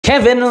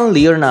Kevin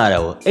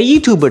Leonardo, a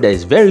YouTuber that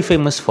is very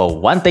famous for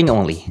one thing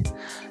only,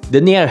 the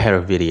nair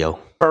hair video.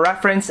 For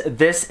reference,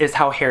 this is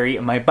how hairy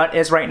my butt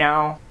is right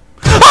now.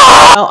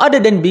 Now, other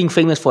than being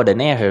famous for the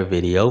nair hair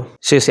video,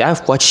 seriously,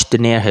 I've watched the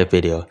nair hair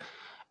video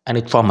and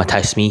it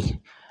traumatized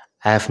me.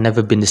 I have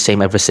never been the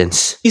same ever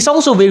since. He's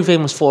also very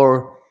famous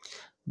for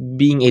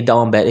being a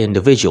down bad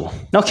individual.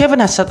 Now, Kevin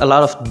has said a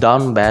lot of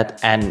down bad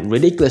and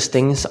ridiculous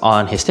things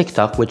on his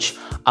TikTok, which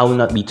I will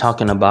not be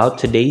talking about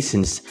today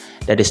since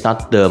that is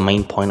not the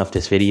main point of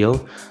this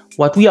video.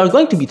 What we are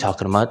going to be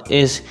talking about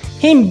is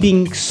him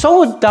being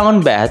so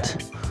down bad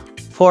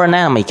for an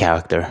anime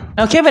character.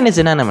 Now, Kevin is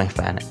an anime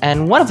fan,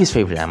 and one of his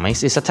favorite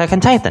animes is Attack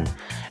on Titan.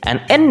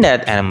 And in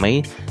that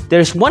anime,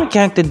 there's one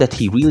character that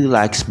he really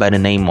likes by the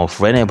name of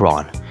Rene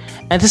Braun.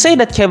 And to say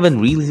that Kevin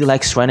really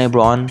likes Rene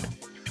Braun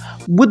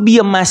would be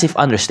a massive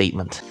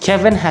understatement.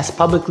 Kevin has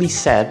publicly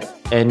said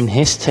in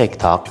his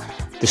TikTok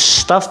the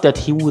stuff that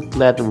he would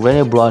let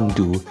Rene Braun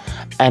do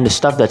and the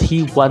stuff that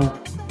he want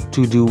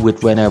to do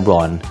with Rene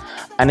Braun.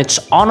 And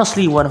it's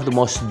honestly one of the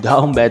most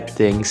down bad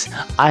things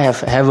I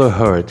have ever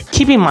heard.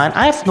 Keep in mind,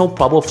 I have no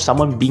problem with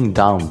someone being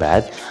down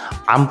bad.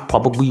 I'm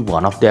probably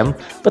one of them.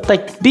 But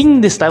like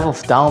being this type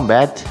of down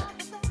bad,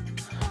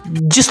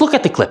 just look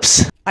at the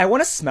clips. I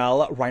want to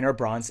smell Reiner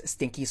Braun's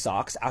stinky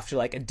socks after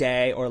like a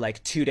day or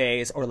like 2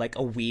 days or like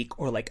a week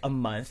or like a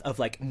month of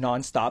like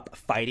non-stop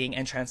fighting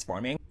and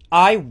transforming.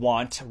 I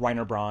want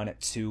Reiner Braun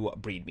to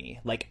breed me.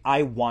 Like,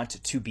 I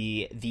want to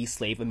be the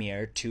slave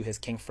Emir to his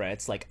King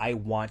Fritz. Like, I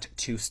want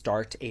to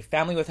start a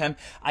family with him.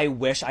 I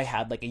wish I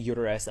had like a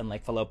uterus and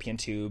like fallopian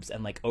tubes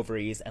and like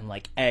ovaries and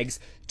like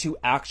eggs to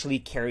actually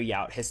carry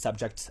out his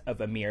subject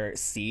of Emir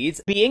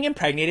seeds. Being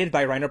impregnated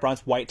by Reiner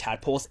Braun's white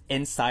tadpoles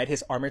inside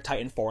his armored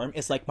titan form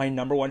is like my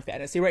 #1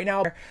 fantasy right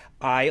now.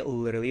 I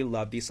literally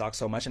love these socks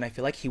so much, and I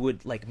feel like he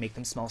would like make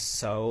them smell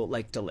so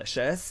like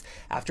delicious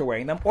after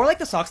wearing them. Or like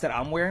the socks that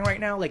I'm wearing right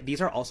now, like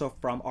these are also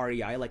from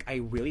REI. Like, I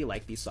really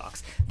like these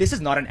socks. This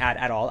is not an ad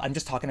at all. I'm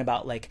just talking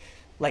about like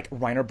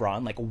Reiner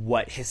Braun, like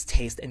what his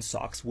taste in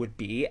socks would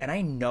be, and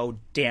I know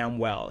damn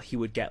well he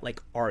would get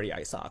like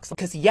REI socks.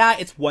 Because yeah,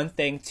 it's one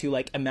thing to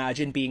like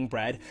imagine being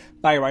bred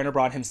by Reiner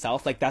Braun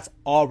himself, like that's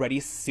already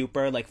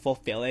super like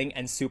fulfilling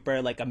and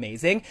super like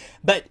amazing,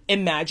 but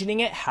imagining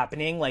it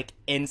happening like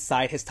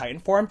inside his Titan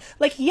form,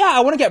 like yeah,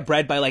 I want to get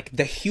bred by like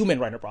the human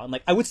Reiner Braun.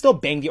 Like, I would still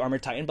bang the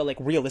armored Titan, but like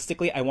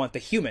realistically, I want the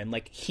human.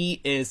 Like,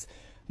 he is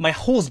my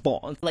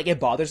husband. Like, it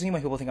bothers me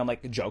when people think I'm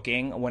like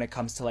joking when it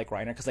comes to like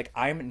Reiner, because like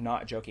I'm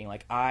not joking.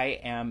 Like, I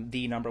am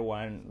the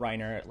 #1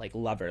 Reiner like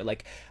lover.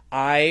 Like,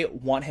 I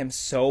want him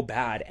so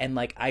bad, and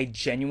like I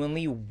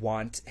genuinely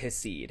want his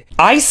seed.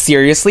 I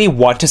seriously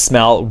want to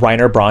smell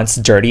Reiner Braun's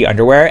dirty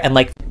underwear and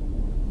like,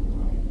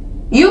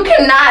 you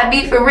cannot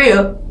be for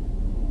real.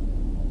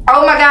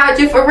 Oh my god,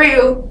 you for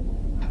real?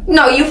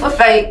 No, you for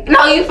fake.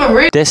 No, you for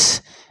real.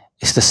 This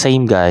is the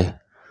same guy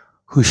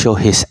who showed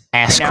his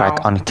ass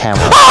crack on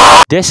camera.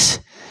 This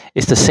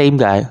is the same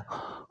guy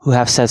who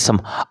have said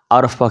some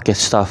out-of-pocket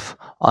stuff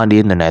on the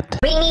internet.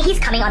 Brittany, he's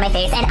coming on my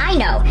face, and I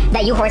know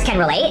that you whores can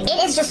relate.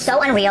 It is just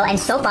so unreal and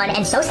so fun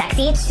and so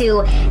sexy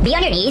to be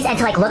on your knees and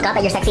to like look up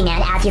at your sexy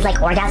man as he's like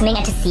orgasming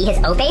and to see his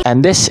O-face.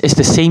 And this is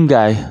the same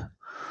guy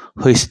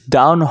who is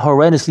down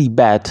horrendously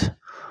bad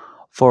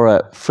for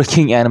a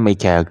freaking anime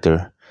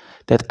character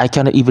that I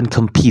cannot even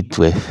compete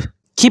with.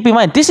 Keep in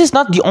mind, this is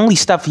not the only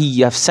stuff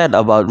he have said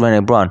about Rene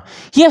Braun.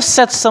 He has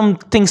said some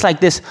things like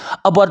this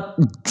about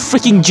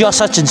freaking Josh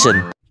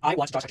Hutcherson. I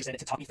want Josh Hutcherson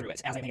to talk me through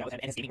it as I'm hanging out with him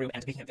in his gaming room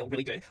and to make him feel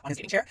really good on his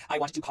gaming chair. I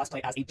want to cosplay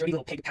as a dirty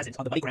little pig peasant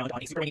on the muddy ground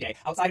on a super rainy day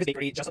outside of his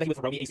bakery, just so that he would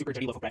throw me a super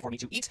dirty loaf of bread for me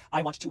to eat.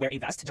 I want to wear a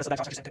vest just so that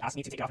Josh Hutcherson could ask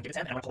me to take it off and give it to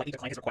him, and I want to politely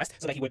decline his request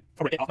so that he would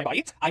rip it off my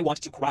body. I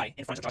want to cry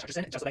in front of Josh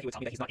Hutcherson just so that he would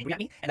tell me that he's not angry at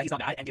me and that he's not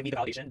mad, and give me the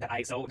validation that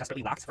I so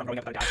desperately lacked from growing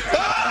up without a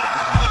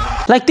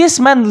dad. Like, this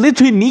man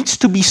literally needs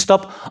to be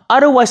stopped,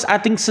 otherwise I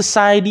think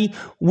society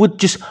would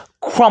just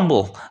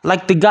crumble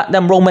like the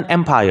goddamn Roman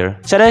Empire.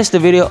 So that is the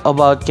video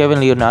about Kevin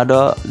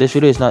Leonardo. This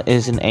video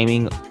isn't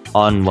aiming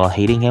on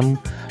hating him.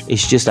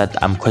 It's just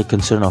that I'm quite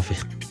concerned of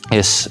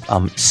his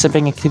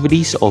sipping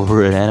activities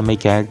over an anime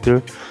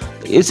character.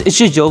 It's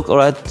just a joke,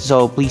 alright?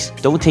 So please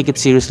don't take it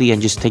seriously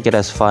and just take it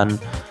as fun.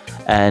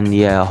 And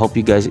yeah, I hope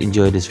you guys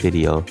enjoyed this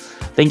video.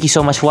 Thank you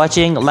so much for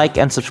watching. Like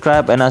and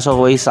subscribe, and as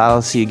always,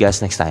 I'll see you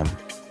guys next time.